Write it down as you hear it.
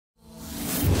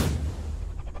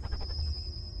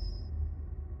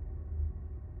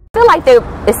feel like there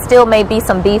is still may be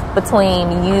some beef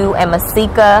between you and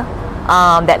Masika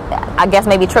that I guess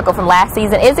maybe trickled from last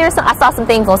season. Is there some, I saw some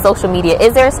things on social media.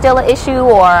 Is there still an issue,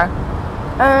 or?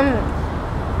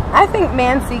 I think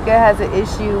Masika has an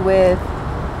issue with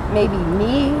maybe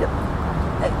me.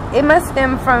 It must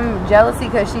stem from jealousy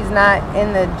because she's not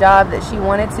in the job that she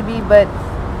wanted to be, but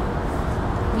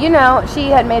you know, she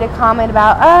had made a comment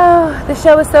about, oh, the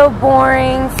show is so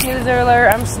boring, snoozer alert,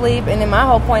 I'm asleep, and then my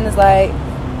whole point is like,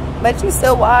 but you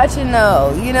still watching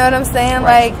though, you know what I'm saying?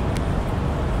 Right. Like,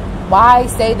 why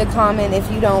say the comment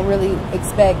if you don't really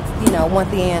expect, you know,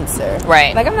 want the answer?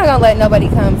 Right. Like, I'm not gonna let nobody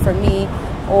come for me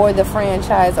or the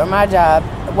franchise or my job,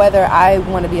 whether I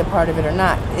want to be a part of it or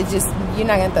not. It's just, you're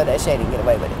not gonna throw that shade and get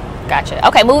away with it. Gotcha.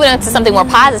 Okay, moving on to something more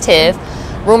positive.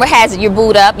 Rumor has it you're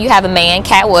booed up. You have a man,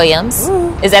 Katt Williams.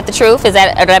 Ooh. Is that the truth? Is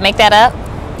that, or did I make that up?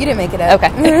 You didn't make it up.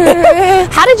 Okay.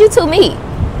 How did you two meet?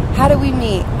 How did we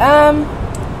meet?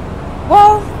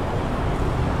 Well,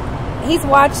 he's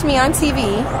watched me on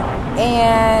TV,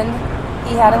 and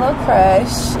he had a little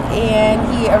crush, and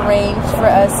he arranged for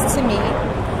us to meet,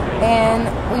 and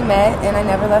we met, and I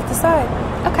never left his side.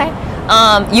 Okay.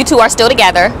 You two are still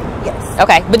together? Yes.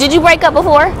 Okay. But did you break up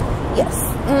before? Yes.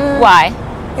 Why?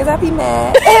 Because I be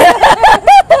mad.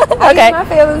 I Okay. get my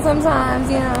feelings sometimes,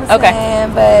 you know what I'm Okay.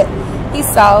 saying? But he's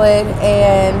solid,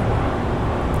 and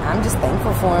I'm just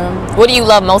thankful for him. What do you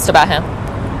love most about him?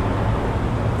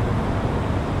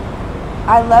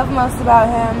 I love most about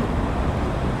him,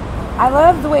 I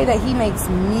love the way that he makes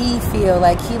me feel.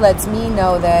 Like, he lets me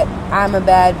know that I'm a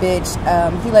bad bitch.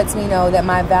 He lets me know that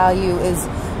my value is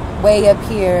way up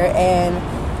here, and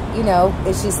you know,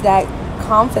 it's just that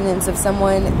confidence of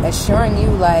someone assuring you,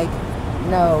 like,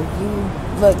 no,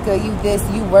 you look good, you this,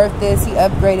 you worth this. He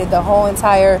upgraded the whole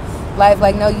entire life.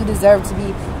 Like, no, you deserve to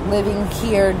be living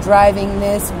here, driving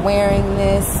this, wearing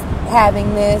this,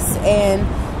 having this. And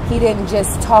he didn't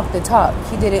just talk the talk,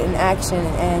 he did it in action.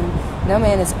 And no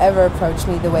man has ever approached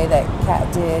me the way that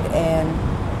Katt did, and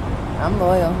I'm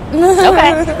loyal.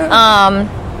 Okay.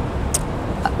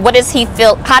 What does he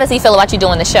feel? How does he feel about you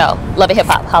doing the show, Love and Hip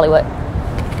Hop Hollywood?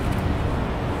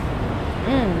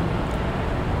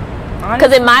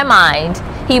 Because in my mind,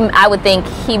 I would think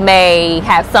he may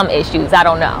have some issues. I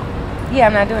don't know. Yeah,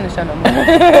 I'm not doing the show no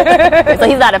more. So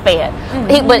he's not a fan.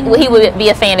 He would be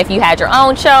a fan if you had your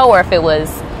own show, or if it was.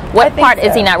 What part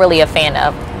is he not really a fan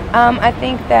of? I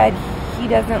think that he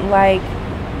doesn't like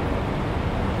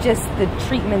just the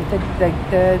treatment,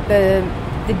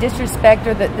 the disrespect,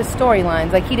 or the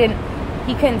storylines. Like, he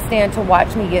couldn't stand to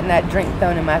watch me getting that drink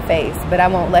thrown in my face, but I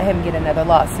won't let him get another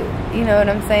lawsuit. You know what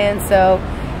I'm saying? So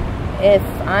if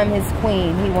I'm his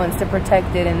queen, he wants to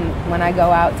protect it, and when I go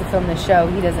out to film the show,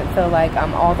 he doesn't feel like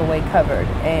I'm all the way covered.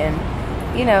 And,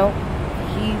 you know,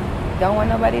 he don't want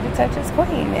nobody to touch his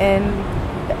queen, and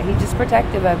he's just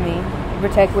protective of me. You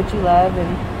protect what you love,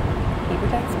 and he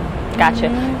protects me. Gotcha.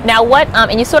 Now, what,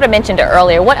 and you sort of mentioned it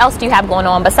earlier, what else do you have going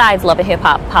on besides Love and Hip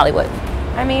Hop Hollywood?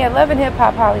 I mean, Love and Hip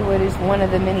Hop Hollywood is one of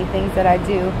the many things that I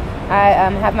do. I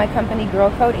have my company,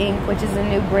 Girl Code Inc., which is a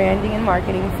new branding and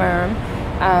marketing firm.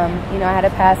 You know, I had a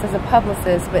past as a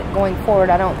publicist, but going forward,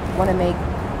 I don't want to make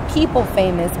people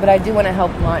famous, but I do want to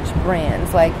help launch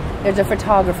brands. Like, there's a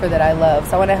photographer that I love,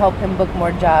 so I want to help him book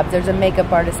more jobs. There's a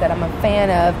makeup artist that I'm a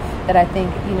fan of, that I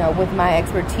think, you know, with my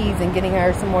expertise and getting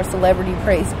her some more celebrity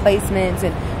placements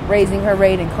and raising her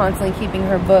rate and constantly keeping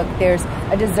her booked. There's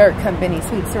a dessert company,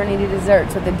 Sweet Serenity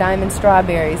Desserts, with the diamond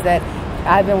strawberries, that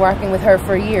I've been working with her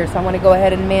for years, so I want to go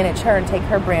ahead and manage her and take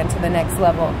her brand to the next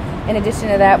level. In addition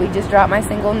to that, we just dropped my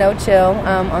single, No Chill,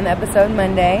 on the episode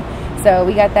Monday. So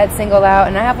we got that single out,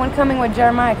 and I have one coming with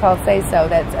Jeremiah called Say So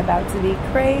that's about to be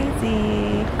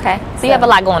crazy. Okay. So you have a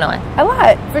lot going on. A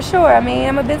lot, for sure. I mean,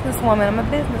 I'm a businesswoman. I'm a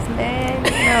businessman.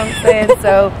 You know what I'm saying?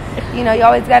 So, you know, you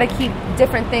always got to keep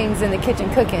different things in the kitchen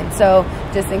cooking. So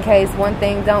just in case one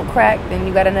thing don't crack, then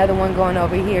you got another one going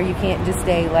over here. You can't just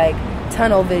stay like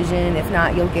tunnel vision. If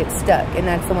not, you'll get stuck. And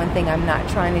that's the one thing I'm not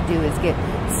trying to do, is get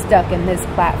stuck in this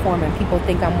platform and people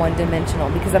think I'm one-dimensional,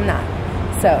 because I'm not.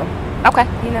 So, okay,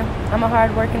 you know, I'm a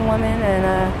hard-working woman, and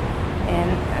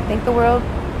I think the world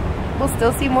will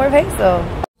still see more of Hazel.